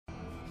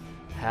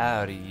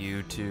Howdy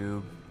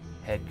YouTube,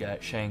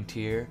 Headgut Shanked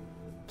here,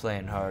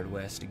 playing Hard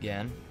West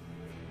again.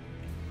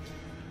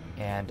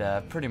 And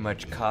pretty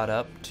much caught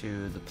up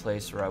to the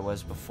place where I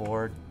was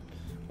before.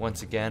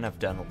 Once again, I've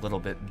done a little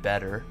bit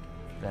better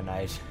than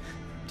I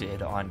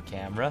did on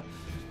camera.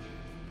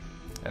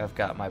 I've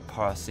got my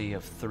posse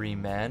of 3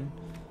 men.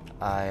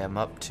 I am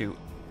up to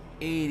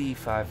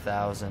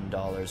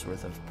 $85,000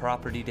 worth of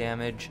property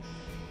damage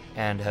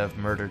and have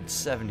murdered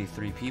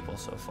 73 people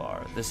so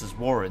far. This is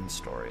Warren's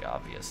story,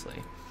 obviously.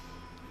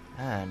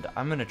 And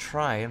I'm gonna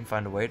try and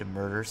find a way to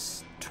murder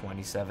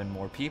 27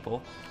 more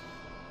people,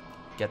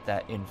 get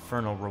that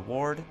infernal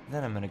reward,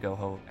 then I'm gonna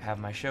go have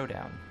my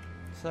showdown.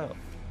 So,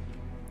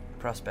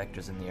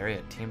 prospectors in the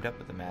area teamed up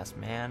with the masked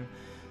man,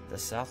 the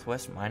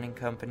Southwest Mining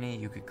Company.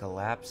 You could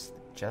collapse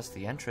just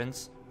the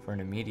entrance for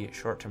an immediate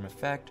short-term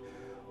effect,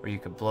 or you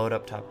could blow it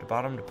up top to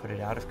bottom to put it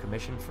out of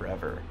commission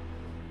forever.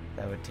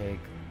 That would take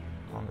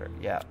longer.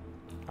 Yeah,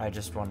 I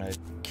just want to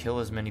kill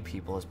as many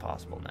people as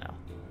possible now.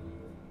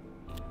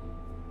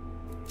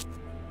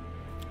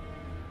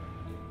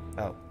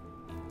 Oh,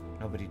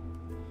 nobody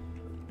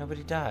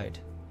died.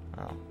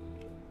 Oh,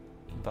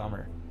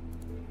 bummer.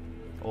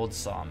 Old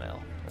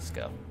sawmill. Let's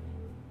go.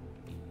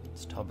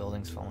 This tall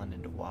building's fallen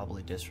into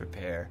wobbly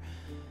disrepair.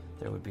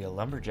 There would be a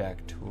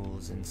lumberjack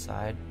tools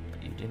inside,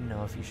 but you didn't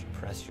know if you should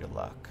press your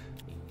luck.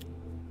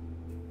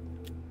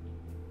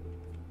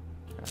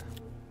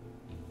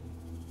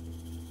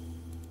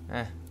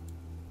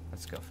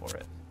 Let's go for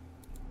it.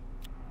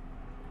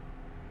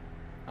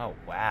 Oh,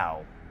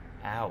 wow.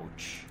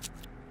 Ouch.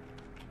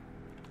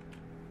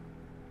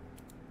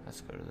 Let's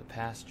go to the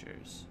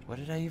pastures. What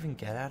did I even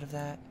get out of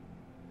that?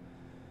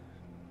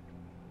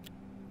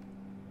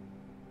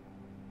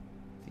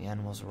 The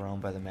animals were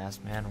owned by the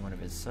masked man and one of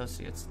his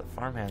associates. The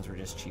farmhands were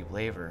just cheap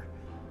labor,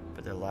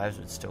 but their lives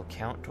would still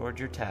count toward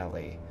your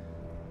tally.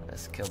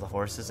 Let's kill the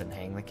horses and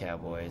hang the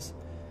cowboys.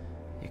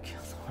 You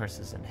kill the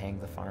horses and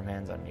hang the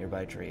farmhands on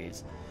nearby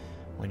trees.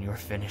 When you were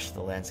finished,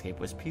 the landscape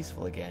was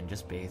peaceful again,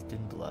 just bathed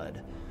in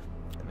blood.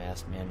 The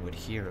masked man would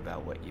hear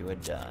about what you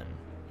had done.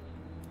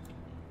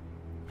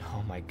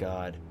 Oh my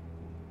god.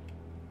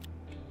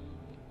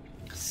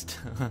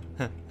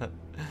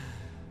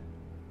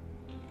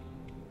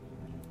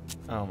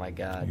 Oh my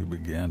god. You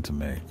began to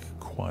make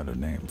quite a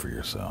name for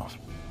yourself.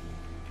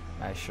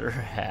 I sure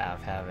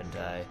have, haven't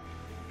I?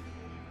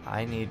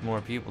 I need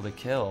more people to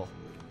kill.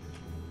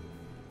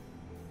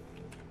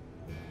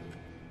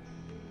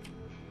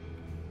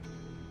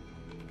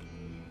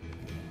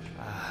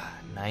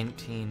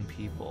 19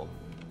 people.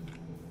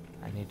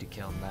 I need to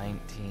kill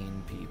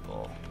 19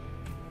 people.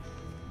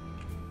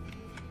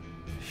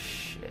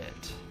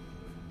 Shit.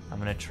 I'm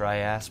gonna try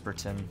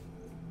Asperton.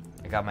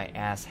 I got my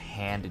ass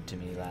handed to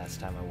me last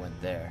time I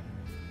went there.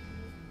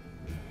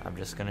 I'm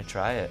just gonna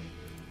try it.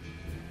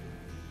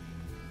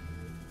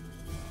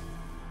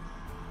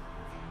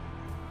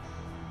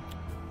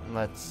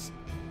 Let's...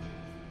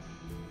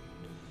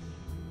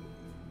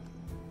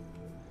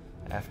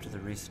 After the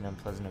recent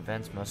unpleasant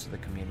events, most of the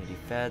community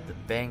fled. The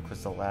bank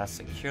was the last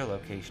secure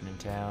location in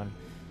town.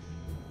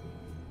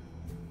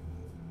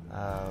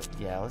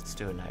 Yeah, let's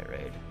do a night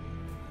raid.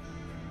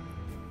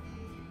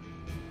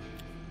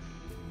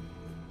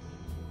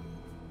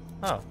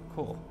 Oh,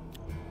 cool.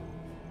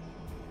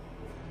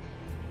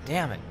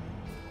 Damn it.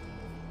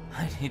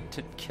 I need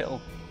to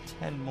kill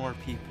 10 more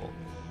people.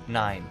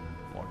 9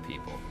 more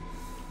people.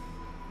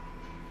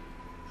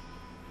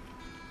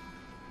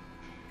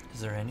 Is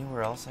there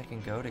anywhere else I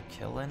can go to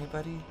kill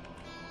anybody?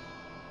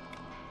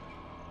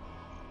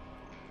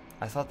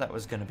 I thought that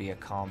was gonna be a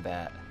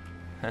combat.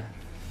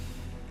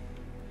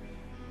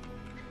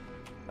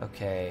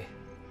 Okay.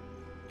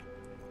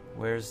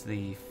 Where's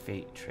the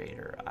fate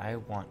trader? I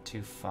want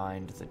to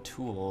find the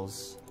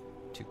tools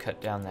to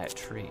cut down that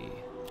tree.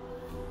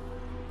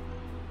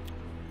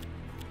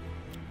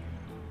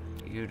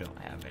 You don't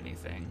have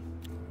anything.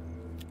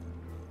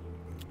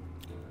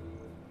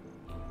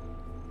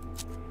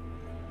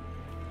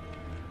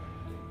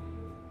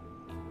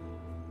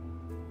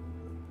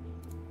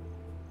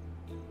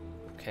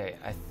 Okay,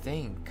 I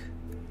think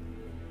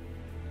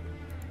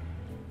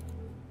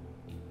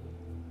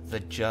the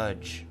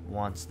judge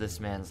wants this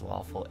man's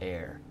lawful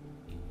heir.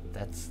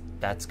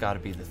 That's got to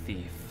be the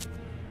thief.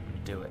 I'm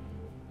gonna do it.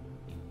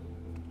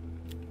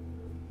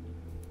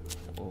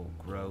 Oh,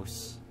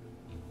 gross.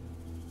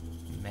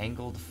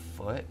 Mangled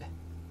foot?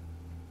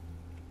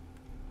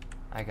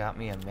 I got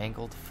me a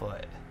mangled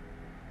foot.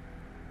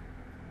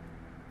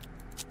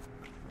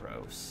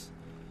 Gross.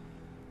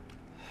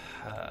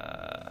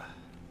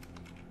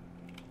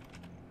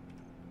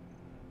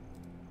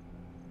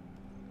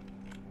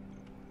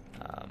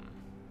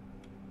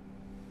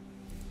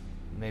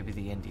 Maybe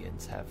the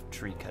Indians have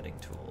tree cutting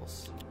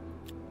tools.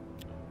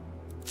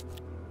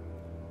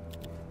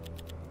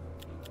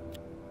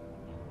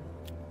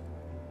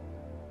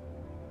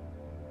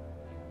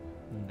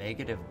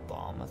 Negative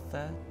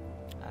Bombethet?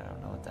 I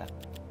don't know what that...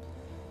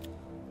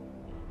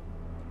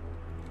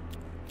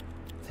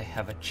 They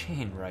have a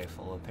chain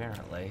rifle,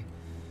 apparently.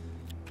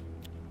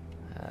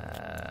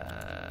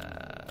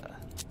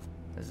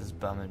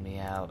 bumming me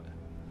out.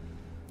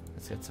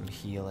 Let's get some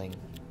healing.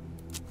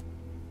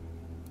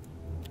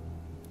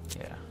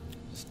 Yeah,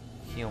 just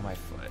heal my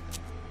foot.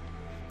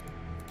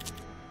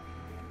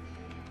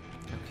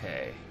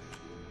 Okay.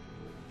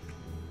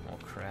 Oh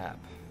crap.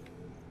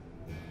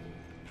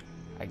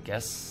 I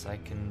guess I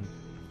can...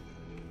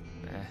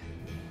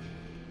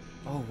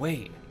 Oh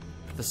wait,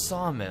 the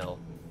sawmill.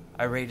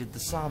 I raided the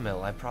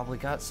sawmill. I probably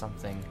got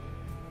something.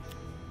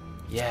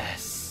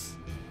 Yes.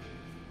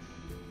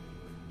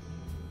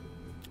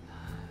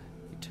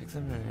 You took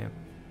them to...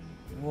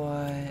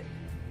 What?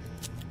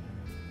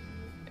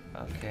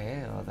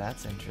 Okay, well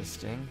that's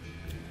interesting.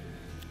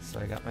 So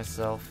I got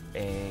myself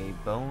a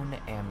bone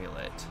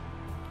amulet.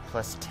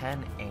 Plus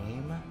 10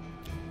 aim?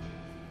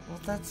 Well,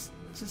 that's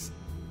just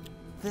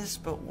this,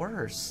 but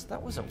worse.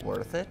 That wasn't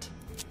worth it.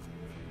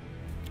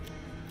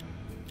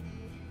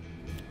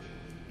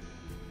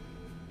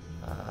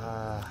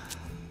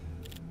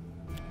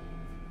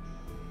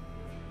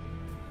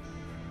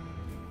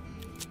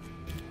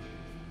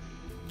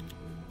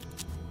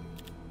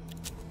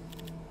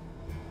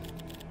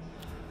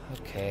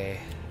 Okay.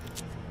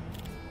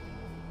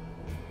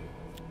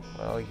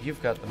 Well,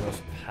 you've got the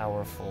most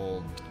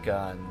powerful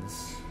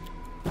guns.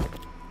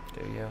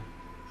 Do you?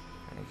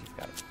 I think you've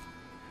got it.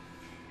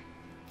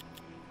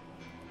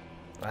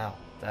 Wow,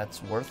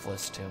 that's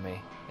worthless to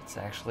me. It's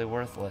actually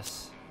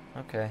worthless.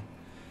 Okay.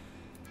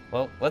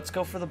 Well, let's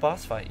go for the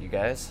boss fight, you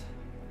guys.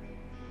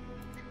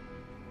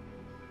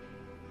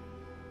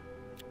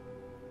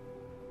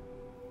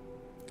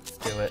 Let's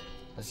do it.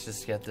 Let's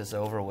just get this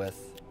over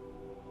with.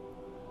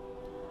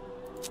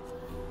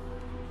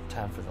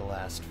 Time for the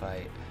last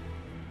fight.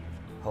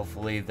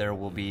 Hopefully there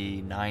will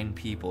be 9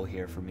 people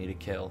here for me to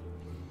kill.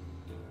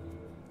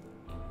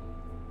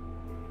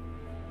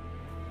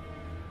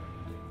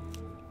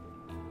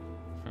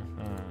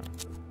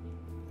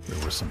 There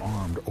were some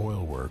armed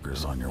oil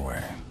workers on your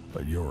way,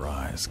 but your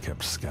eyes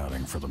kept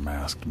scouting for the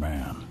masked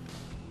man.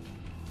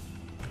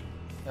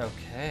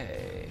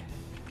 Okay.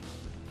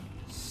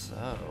 So...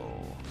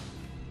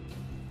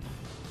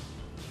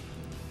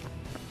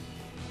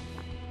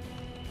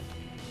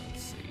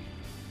 let's see.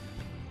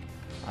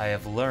 I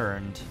have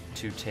learned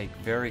to take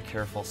very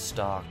careful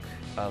stock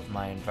of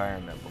my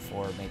environment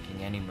before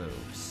making any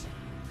moves.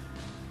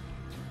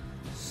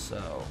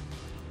 So,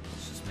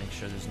 let's just make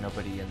sure there's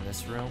nobody in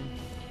this room.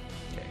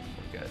 Okay,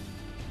 we're good.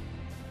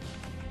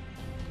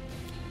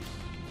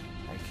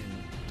 I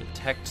can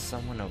detect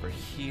someone over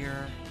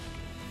here.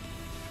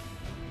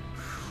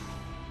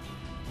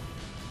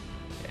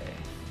 Okay.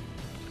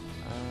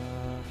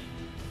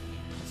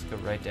 Let's go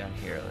right down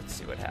here. Let's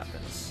see what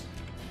happens.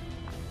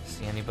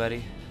 See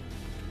anybody?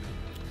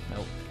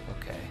 Nope.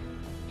 Okay.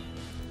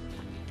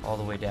 All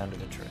the way down to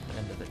the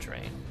end of the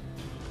train.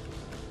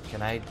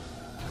 Can I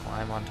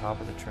climb on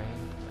top of the train?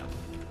 No.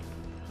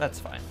 That's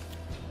fine.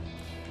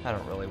 I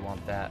don't really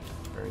want that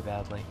very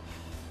badly.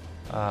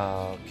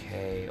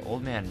 Okay,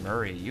 Old Man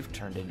Murray, you've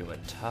turned into a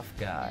tough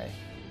guy.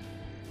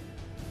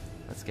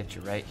 Let's get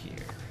you right here.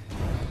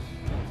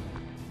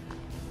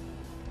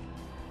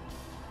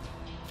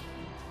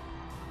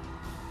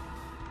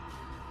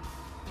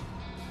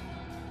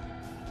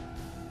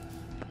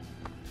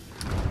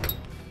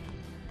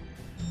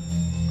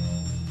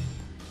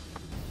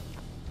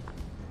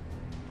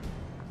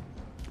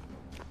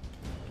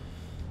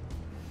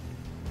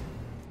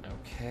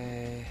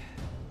 Okay.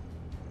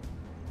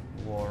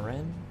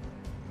 Warren,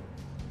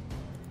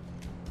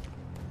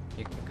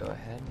 you can go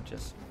ahead and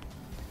just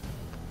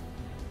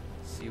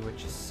see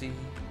what you see.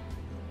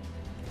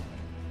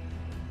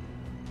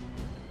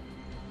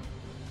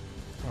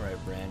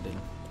 Alright, Brandon.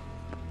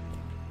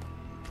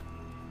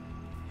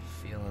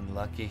 Feeling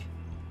lucky?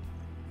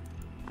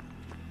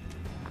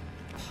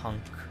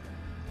 Punk.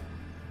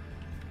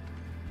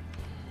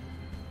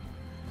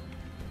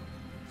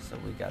 So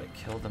we gotta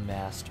kill the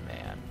masked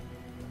man.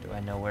 Do I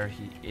know where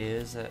he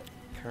is at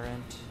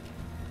current?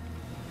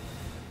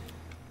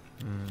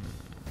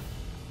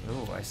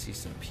 Ooh, I see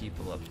some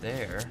people up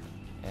there.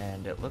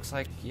 And it looks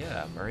like,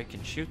 yeah, Murray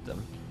can shoot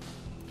them.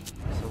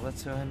 So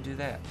let's go ahead and do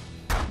that.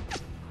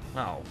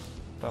 Oh,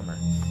 bummer.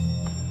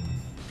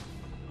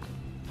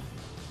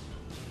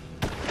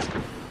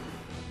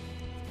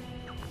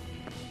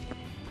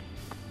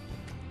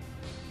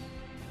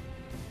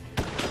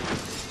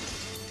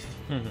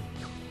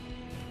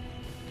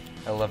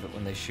 I love it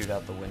when they shoot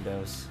out the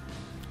windows.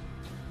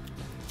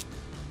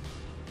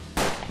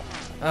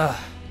 Ugh.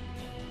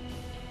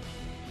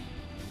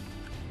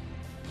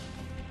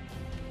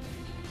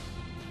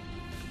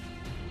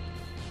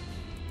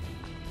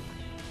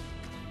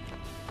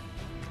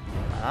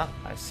 Ah,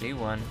 I see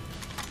one.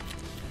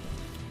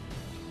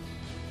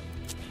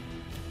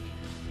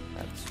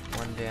 That's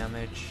 1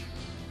 damage.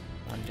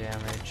 1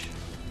 damage.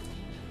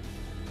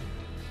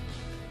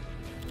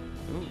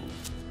 Ooh,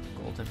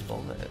 golden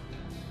bullet.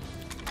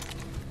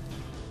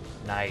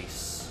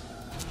 Nice.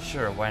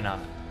 Sure, why not?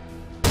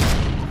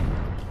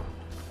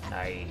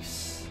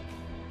 Nice.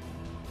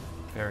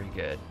 Very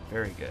good,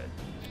 very good.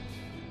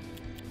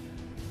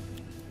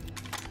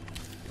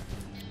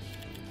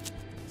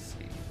 Let's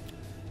see.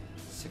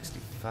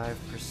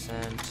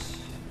 65%,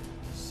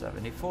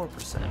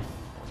 74%.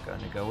 We're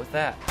gonna go with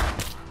that.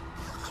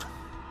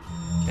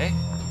 Okay,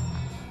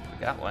 we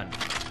got one.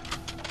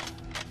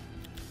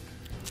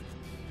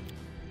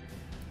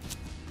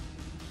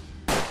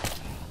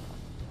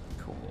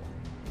 Cool.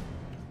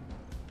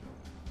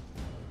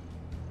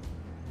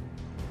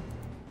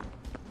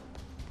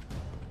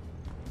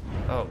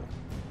 Oh.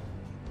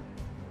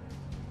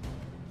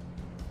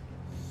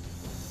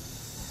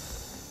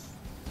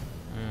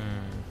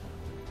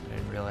 I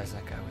didn't realize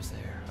that guy was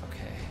there.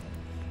 Okay.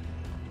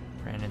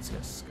 Brandon's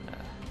just gonna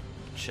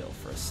chill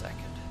for a second.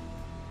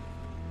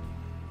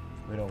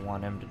 We don't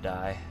want him to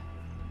die.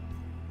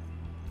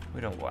 We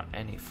don't want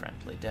any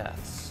friendly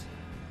deaths.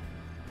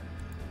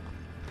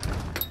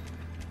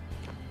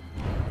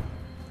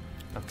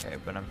 Okay,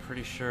 but I'm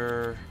pretty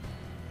sure...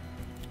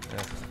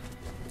 Okay.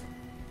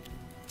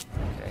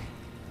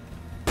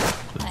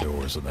 The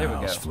doors of the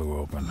house flew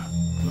open.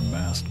 The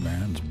masked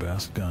man's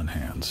best gun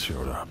hands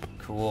showed up.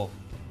 Cool.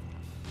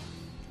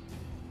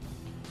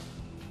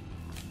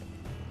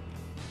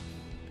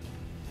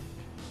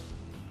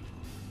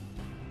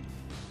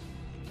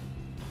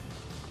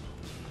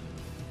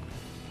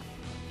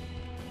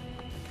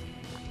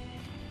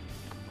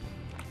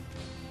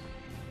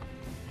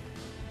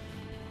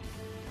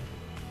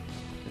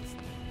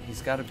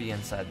 He's got to be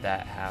inside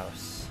that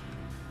house.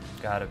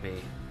 Gotta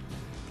be.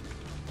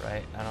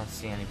 Right? I don't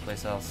see any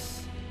place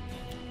else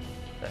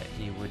that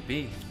he would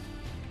be.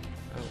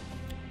 Oh.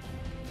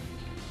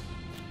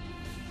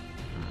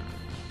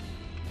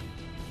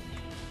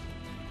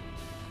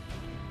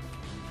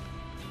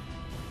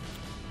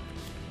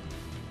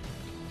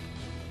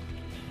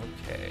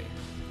 Okay.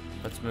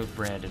 Let's move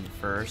Brandon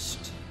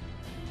first.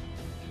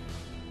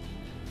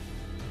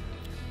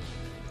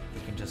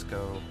 We can just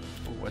go...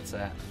 Ooh, what's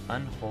that?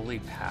 Unholy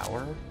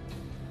power?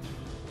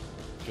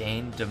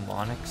 Gain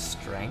demonic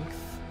strength?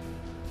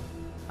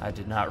 I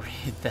did not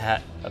read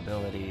that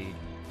ability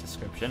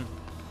description.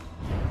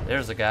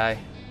 There's a guy.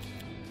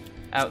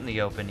 Out in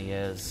the open he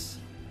is.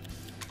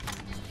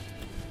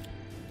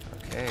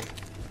 Okay.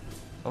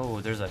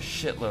 Oh, there's a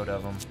shitload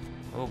of them.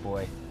 Oh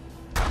boy.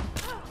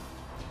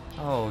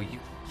 Oh, you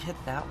hit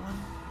that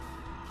one?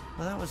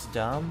 Well, that was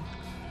dumb.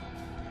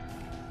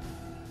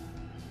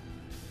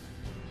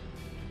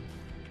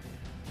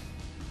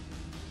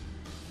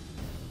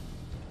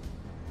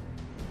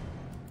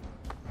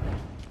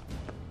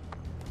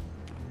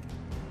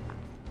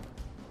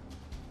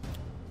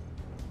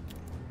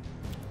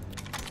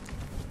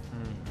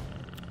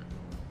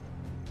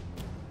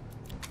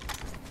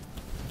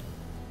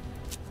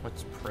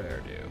 What's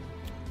prayer do?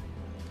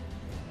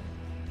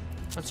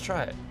 Let's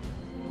try it.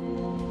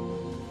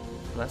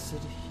 Blessed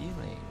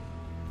healing.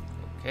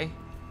 Okay.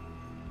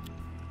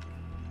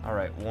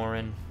 Alright,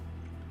 Warren.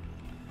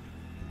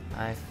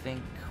 I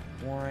think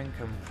Warren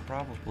can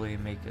probably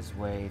make his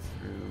way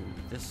through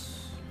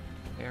this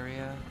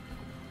area.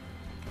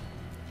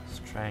 Let's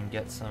try and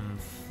get some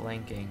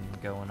flanking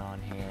going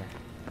on here.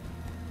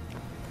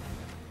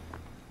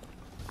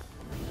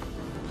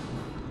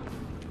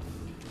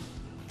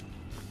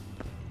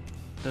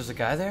 There's a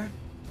guy there?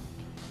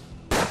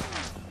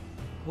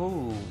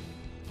 Ooh.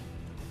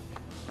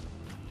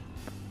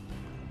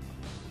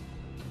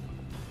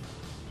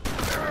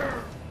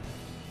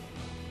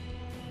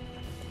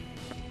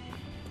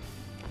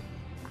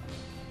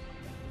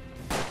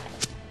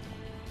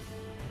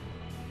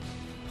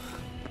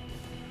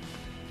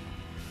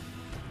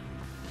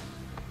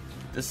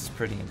 This is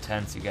pretty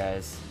intense, you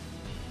guys.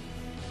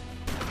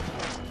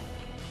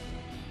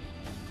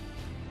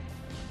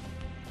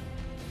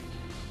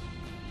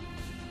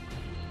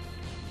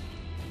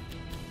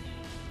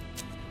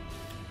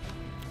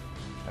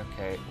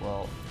 Okay,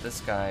 well,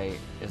 this guy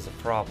is a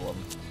problem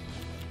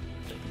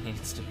that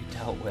needs to be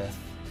dealt with.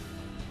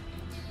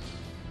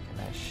 Can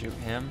I shoot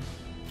him?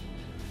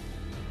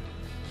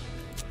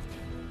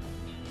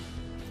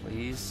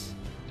 Please?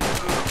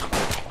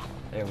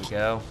 There we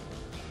go.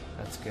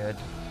 That's good.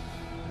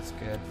 That's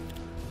good.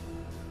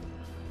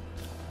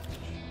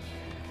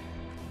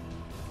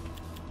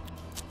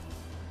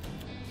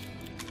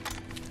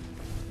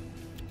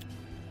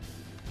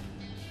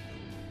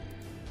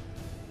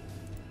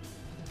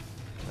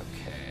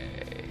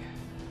 Okay.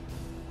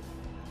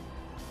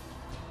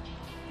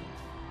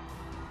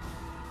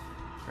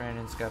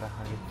 Brandon's got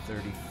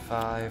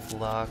 135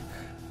 luck.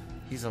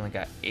 He's only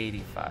got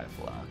 85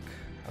 luck.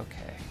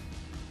 Okay.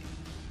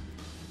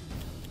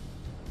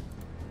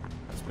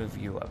 Let's move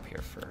you up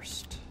here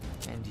first.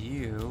 And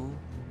you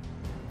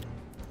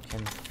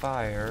can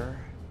fire,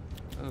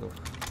 ooh,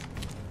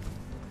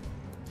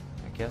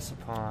 I guess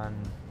upon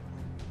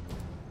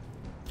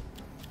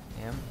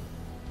him.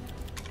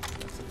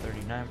 That's a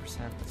 39%,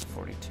 that's a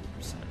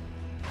 42%.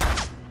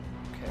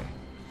 Okay,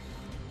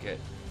 good.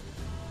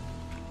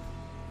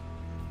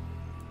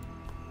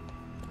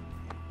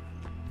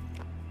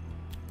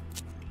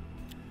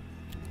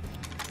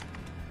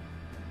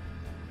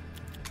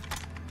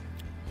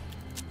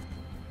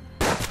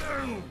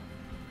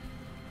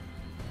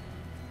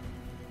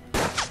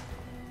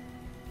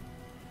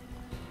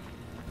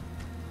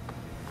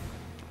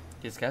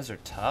 These guys are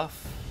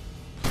tough.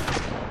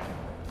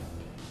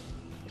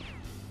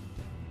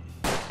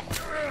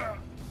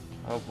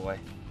 Oh boy.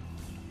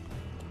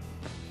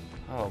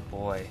 Oh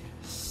boy.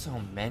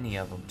 So many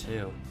of them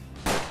too.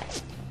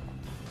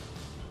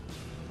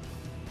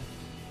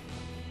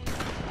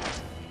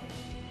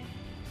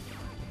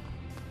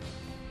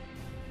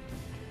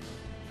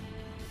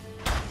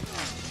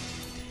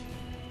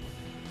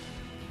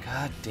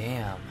 God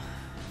damn.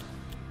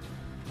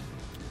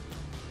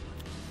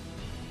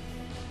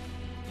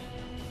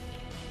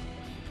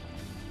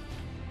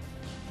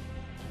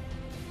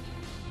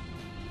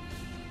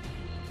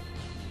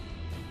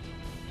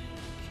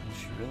 Can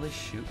she really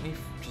shoot me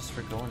just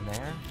for going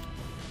there?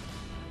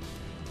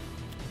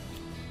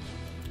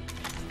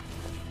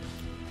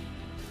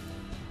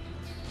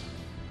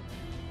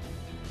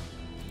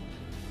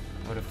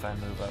 What if I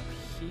move up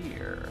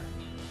here?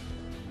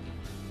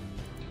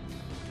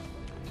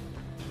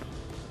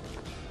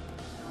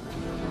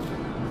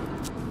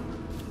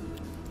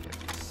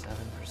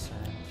 54%.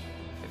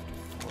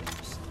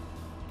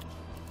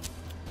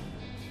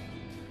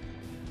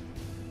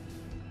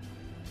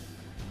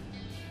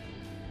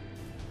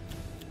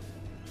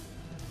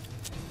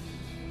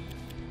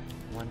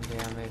 One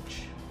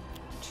damage,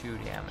 2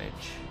 damage.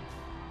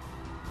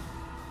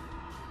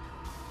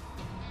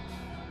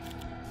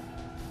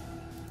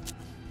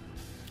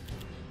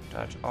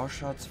 Dodge all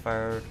shots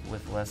fired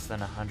with less than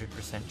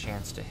 100%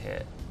 chance to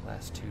hit.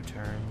 Last 2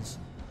 turns.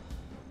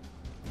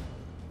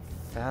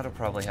 That'll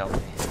probably help me.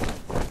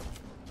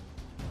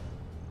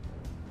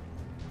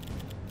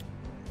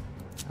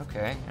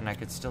 Okay, and I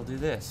could still do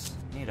this.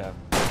 Neato.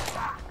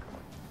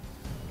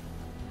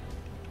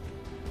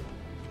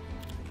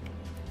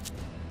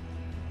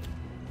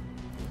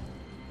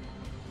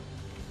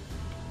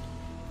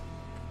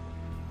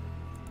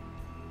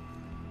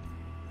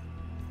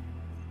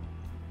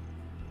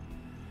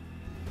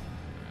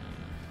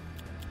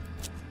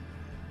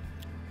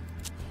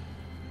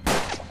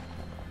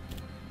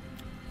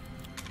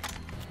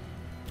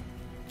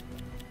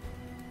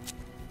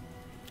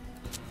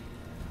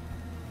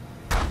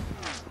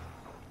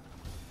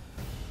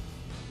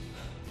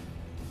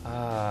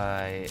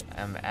 I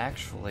am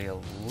actually a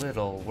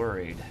little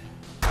worried.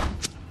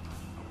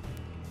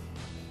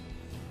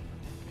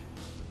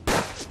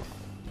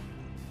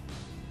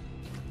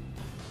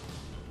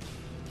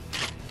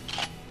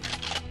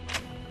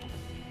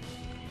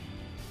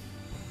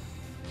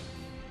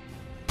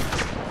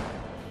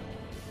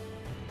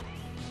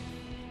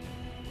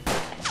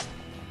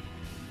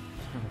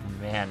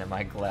 Man, am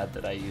I glad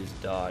that I used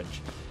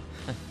dodge.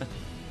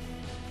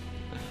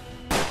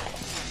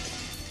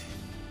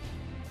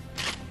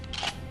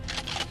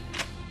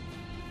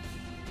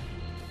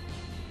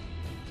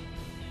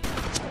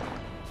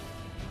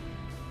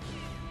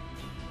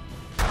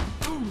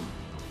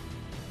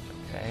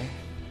 Okay.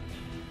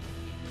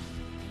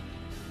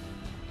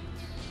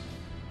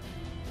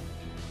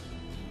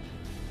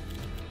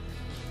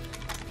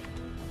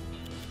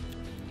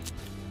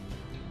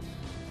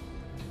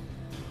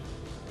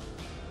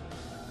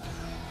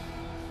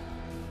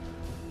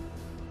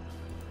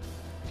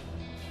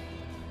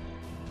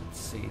 Let's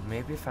see,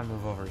 maybe if I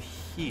move over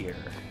here.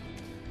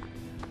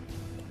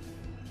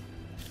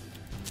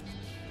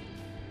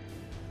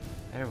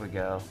 There we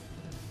go.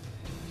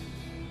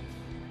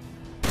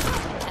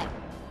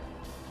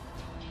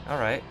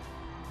 Alright.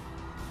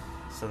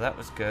 So that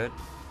was good.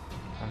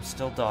 I'm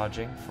still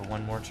dodging for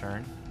one more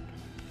turn.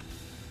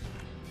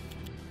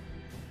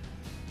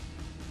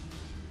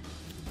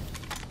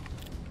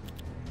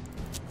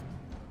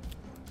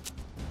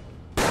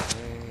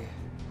 Okay.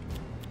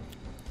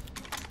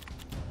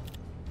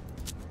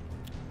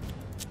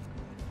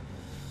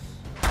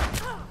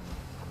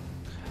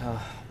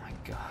 Oh my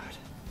god.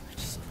 I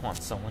just want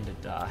someone to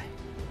die.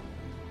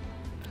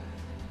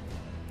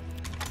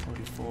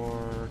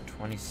 44,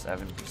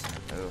 27%.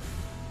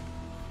 Oof.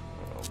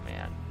 Oh,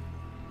 man.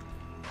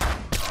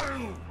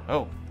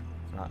 Oh,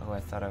 not who I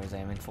thought I was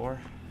aiming for.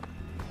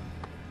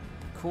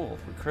 Cool,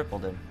 we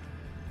crippled him.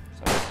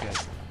 So that's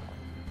good.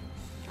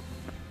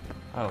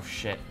 Oh,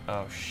 shit.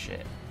 Oh,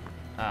 shit.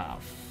 Oh,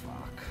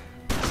 fuck.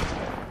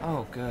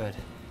 Oh, good.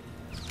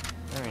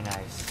 Very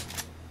nice.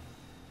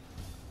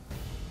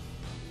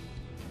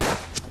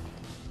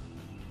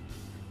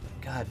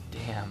 God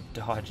damn,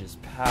 dodge is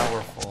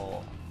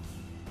powerful.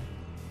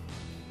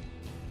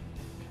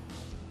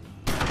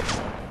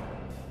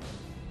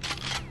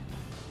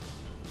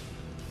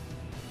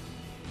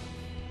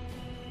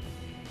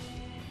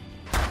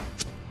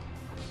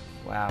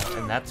 Wow,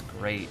 and that's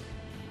great.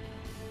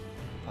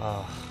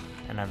 Oh,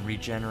 and I'm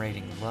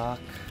regenerating luck.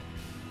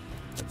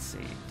 Let's see,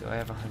 do I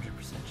have a 100%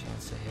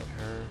 chance to hit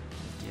her?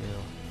 I do.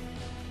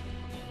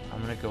 I'm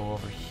gonna go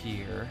over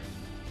here.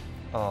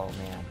 Oh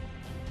man.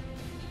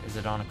 Is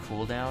it on a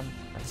cooldown?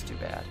 That's too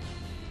bad.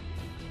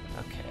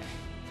 Okay.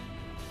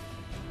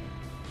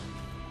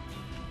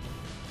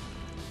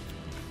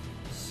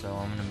 So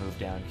I'm gonna move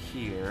down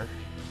here.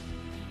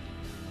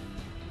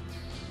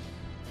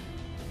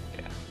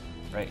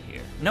 Right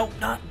here. Nope,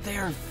 not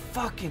there.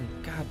 Fucking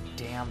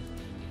goddamn.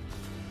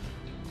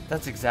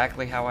 That's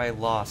exactly how I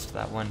lost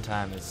that one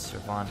time as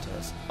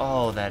Cervantes.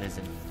 Oh, that is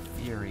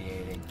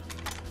infuriating.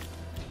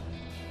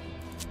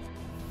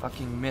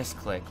 Fucking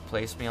misclick.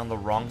 Placed me on the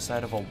wrong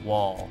side of a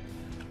wall.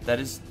 That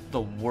is the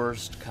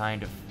worst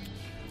kind of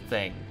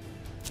thing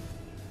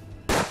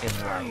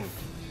in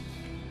life.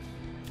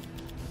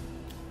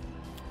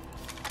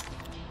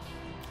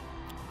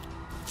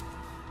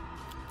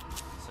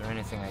 Is there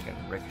anything I can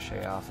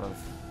ricochet off of?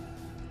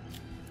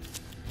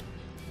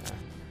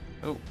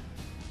 Oh.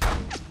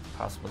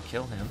 Possibly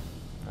kill him.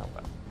 Oh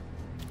well.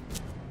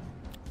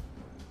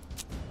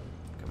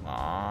 Come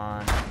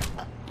on.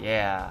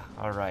 Yeah.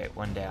 Alright,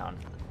 one down.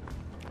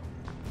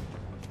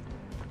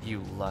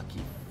 You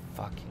lucky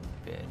fucking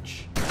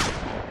bitch.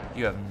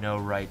 You have no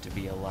right to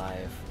be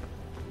alive.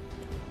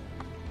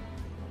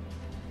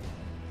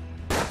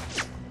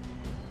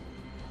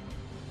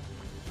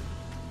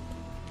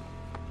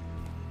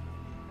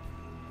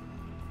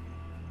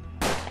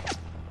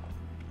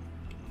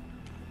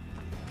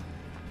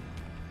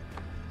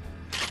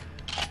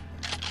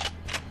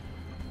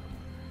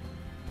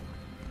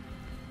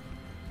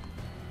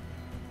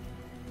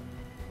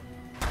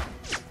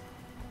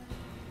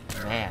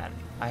 Man,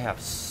 I have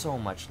so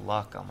much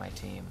luck on my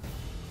team.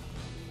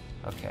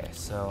 Okay,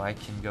 so I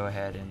can go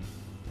ahead and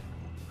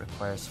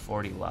requires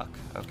 40 luck.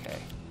 Okay.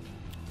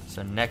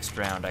 So next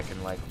round I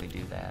can likely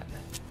do that.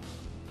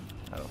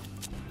 Oh.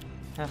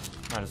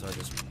 Might as well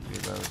just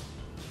reload.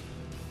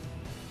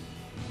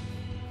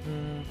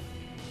 I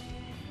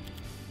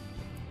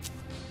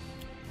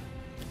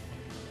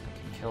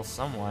can kill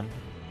someone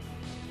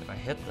if I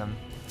hit them.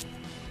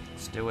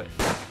 Let's do it.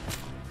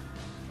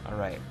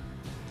 Alright.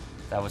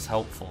 That was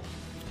helpful.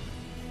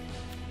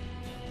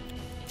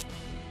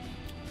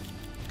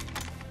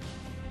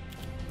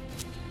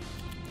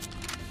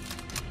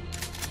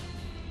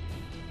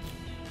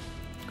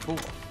 Cool.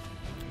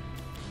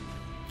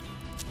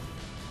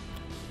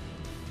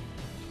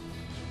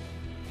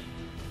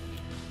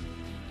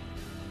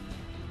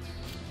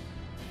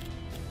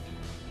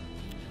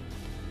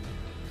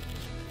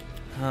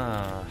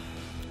 Huh.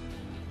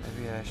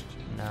 Maybe I should...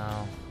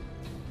 No.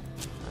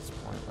 That's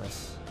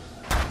pointless.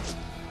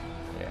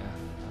 Yeah,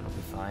 that'll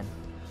be fine.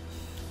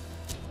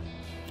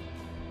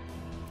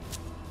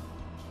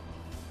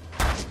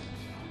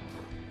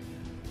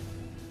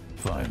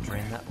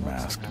 Finally,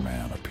 masked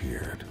man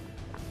appeared.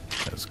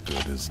 As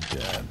good as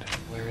dead.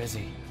 Where is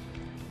he?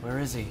 Where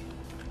is he?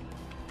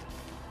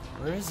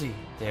 Where is he?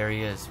 There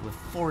he is, with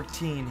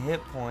 14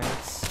 hit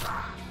points.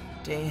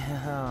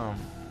 Damn.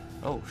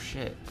 Oh,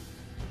 shit.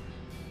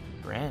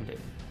 Brandon.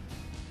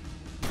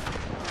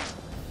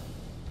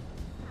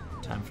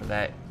 Time for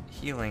that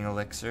healing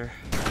elixir.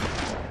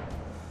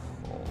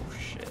 Oh,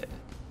 shit.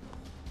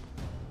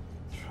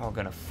 They're all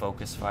gonna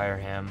focus fire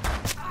him.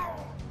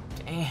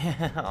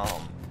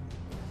 Damn.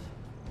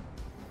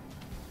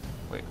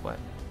 Wait, what?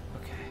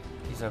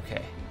 He's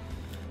okay.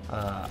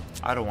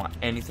 I don't want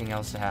anything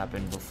else to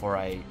happen before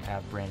I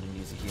have Brandon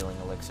use a healing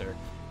elixir.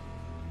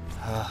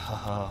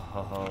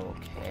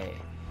 Okay.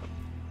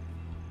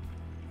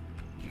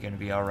 You're gonna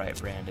be alright,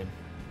 Brandon.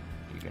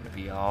 You're gonna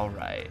be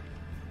alright.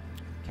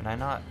 Can I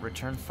not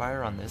return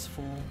fire on this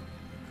fool?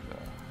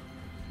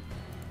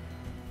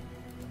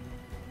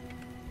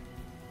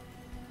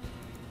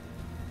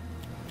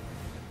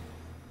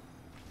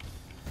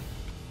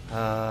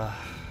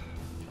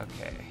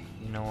 Okay.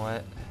 You know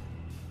what?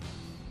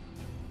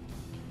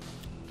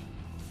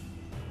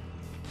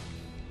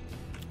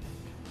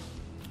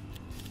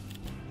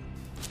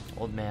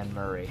 Old Man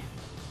Murray.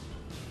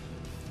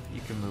 You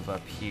can move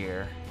up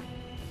here.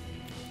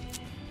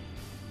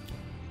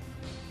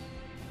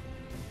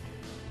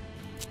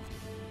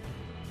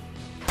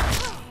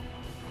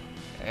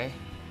 Okay.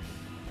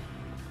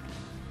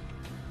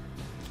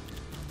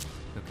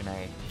 Who can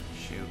I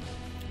shoot?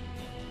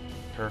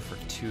 Her for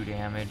 2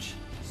 damage.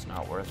 It's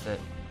not worth it.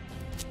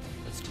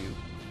 Let's do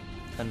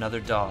another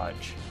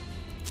dodge.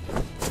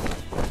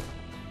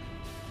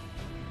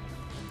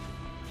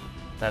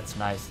 That's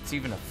nice. It's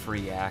even a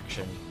free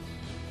action.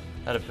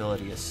 That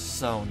ability is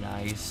so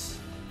nice.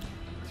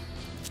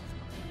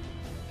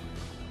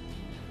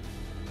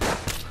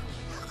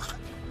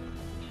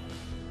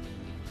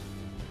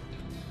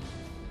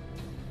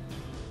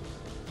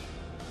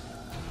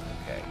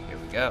 Okay, here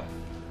we go.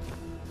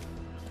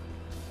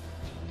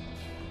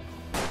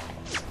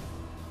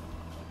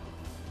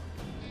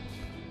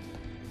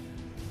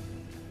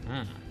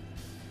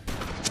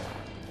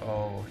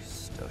 Oh, he's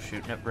still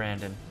shooting at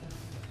Brandon.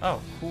 Oh,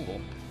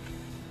 cool.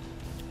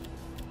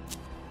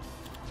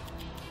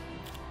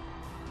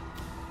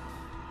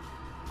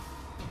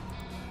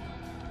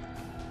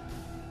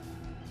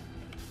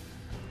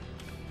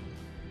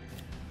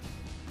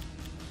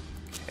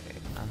 Okay,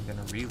 I'm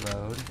gonna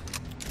reload.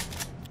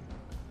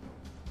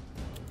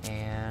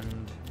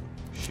 And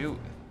shoot.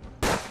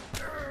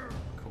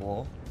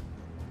 Cool.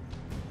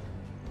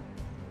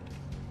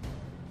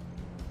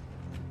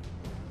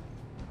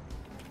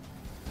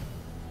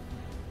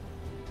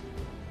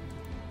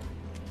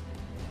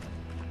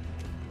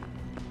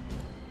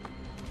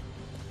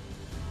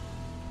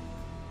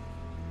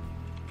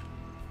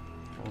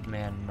 Old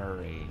Man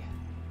Murray.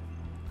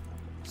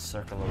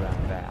 Circle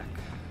around back.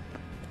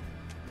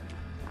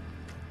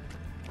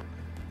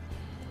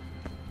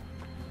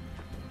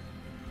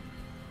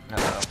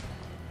 Uh-oh.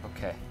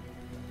 Okay.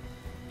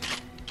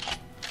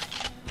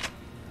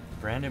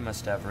 Brandon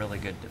must have really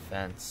good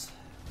defense.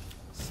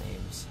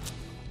 Seems.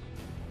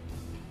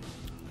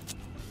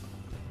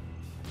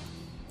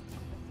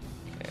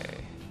 Okay.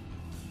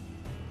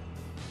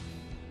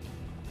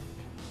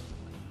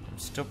 I'm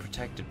still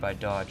protected by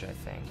dodge, I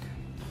think.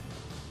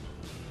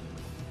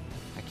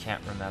 I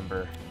can't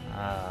remember.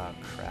 Ah,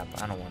 crap.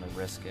 I don't want to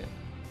risk it.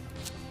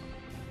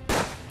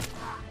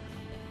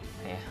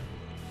 Yeah.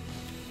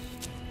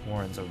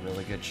 Warren's a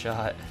really good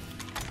shot.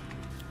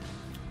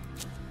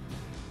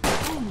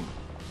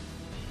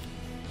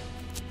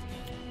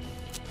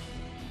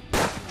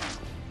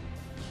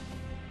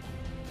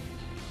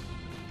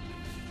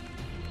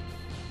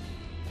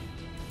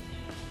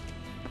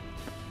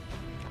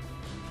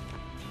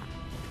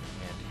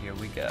 Here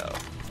we go.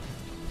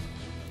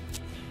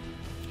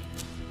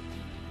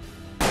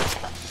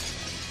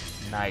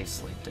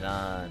 Nicely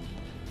done.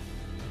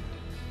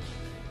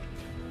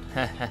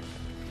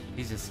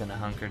 He's just gonna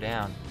hunker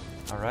down.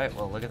 Alright,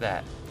 well look at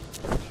that.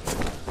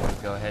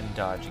 Go ahead and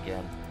dodge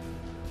again.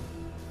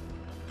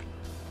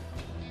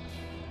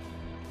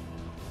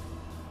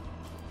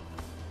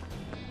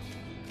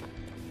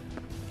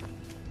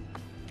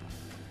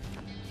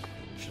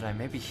 Should I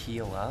maybe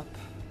heal up?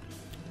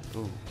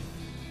 Ooh.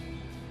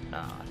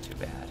 Nah, too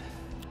bad.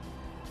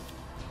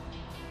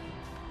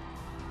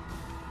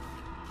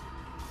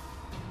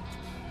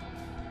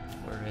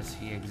 Where is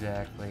he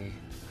exactly?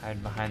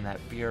 Hide behind that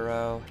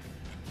bureau.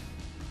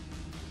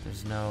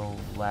 There's no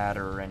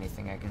ladder or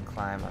anything I can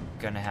climb. I'm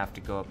gonna have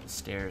to go up the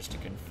stairs to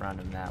confront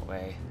him that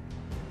way.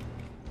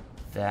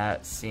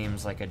 That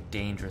seems like a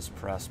dangerous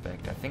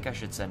prospect. I think I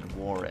should send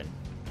Warren.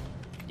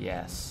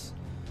 Yes.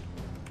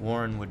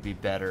 Warren would be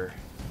better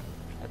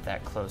at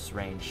that close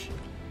range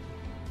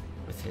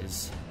with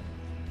his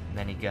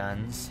many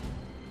guns.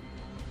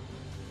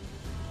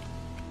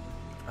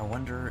 I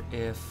wonder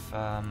if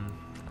I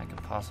can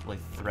possibly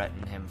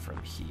threaten him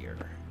from here.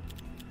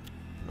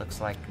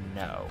 Looks like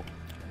no.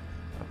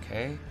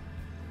 Okay.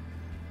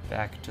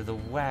 Back to the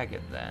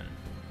wagon then.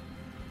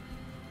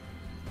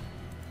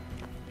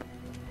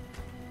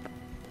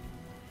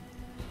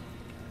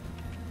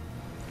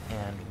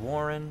 And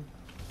Warren.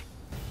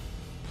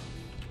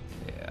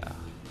 Yeah.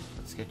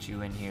 Let's get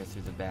you in here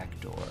through the back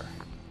door.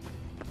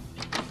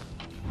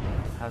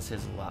 How's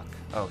his luck?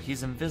 Oh,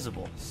 he's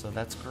invisible, so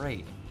that's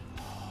great.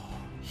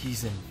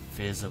 He's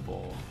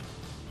invisible.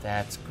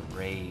 That's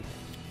great.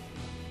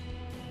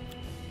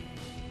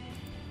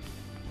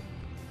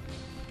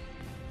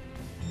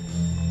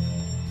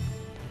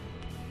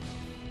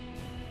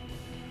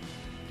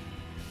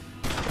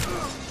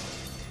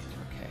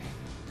 Okay.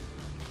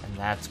 And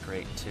that's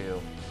great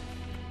too.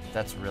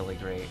 That's really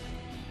great,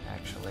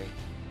 actually.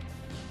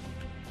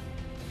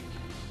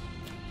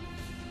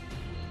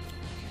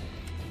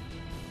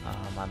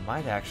 I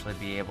might actually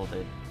be able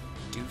to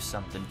do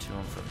something to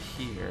him from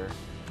here.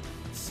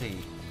 Let's see.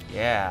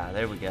 Yeah,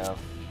 there we go.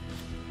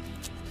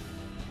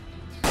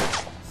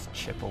 Let's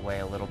chip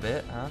away a little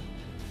bit, huh?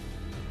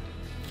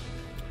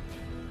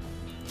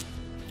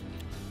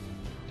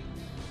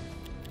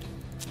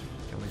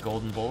 Can we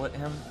golden bullet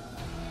him?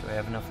 Do I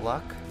have enough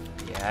luck?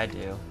 Yeah, I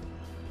do.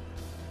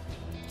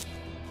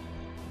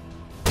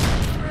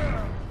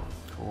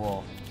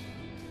 Cool.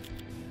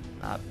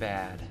 Not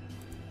bad.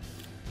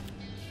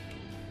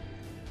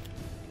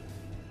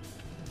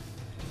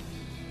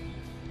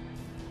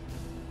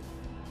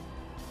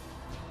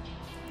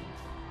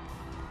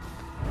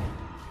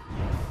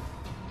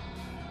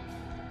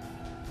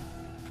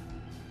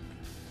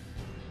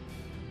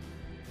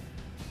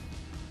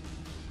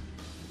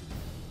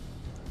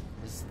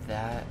 Is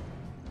that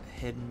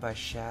hidden by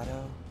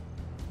shadow?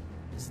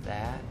 Is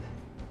that?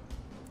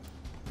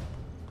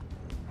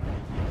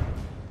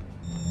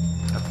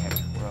 Okay,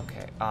 we're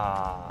okay.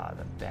 Ah,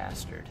 the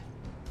bastard.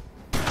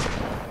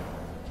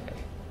 Okay.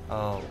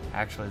 Oh,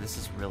 actually, this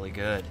is really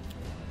good.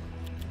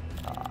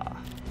 Ah.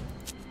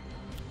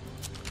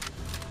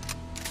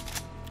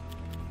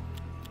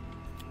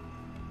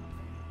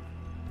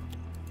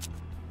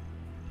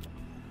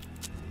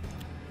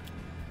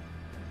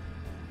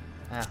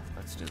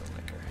 Let's do the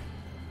liquor.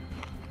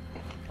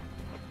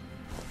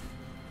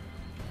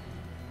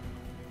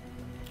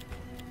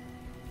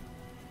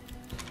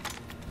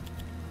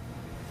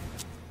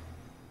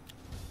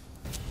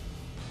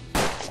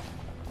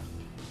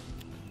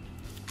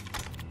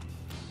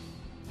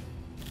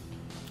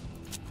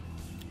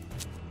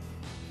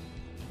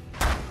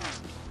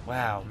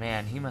 Wow,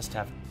 man, he must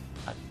have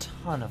a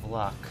ton of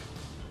luck.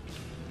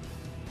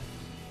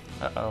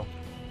 Uh-oh.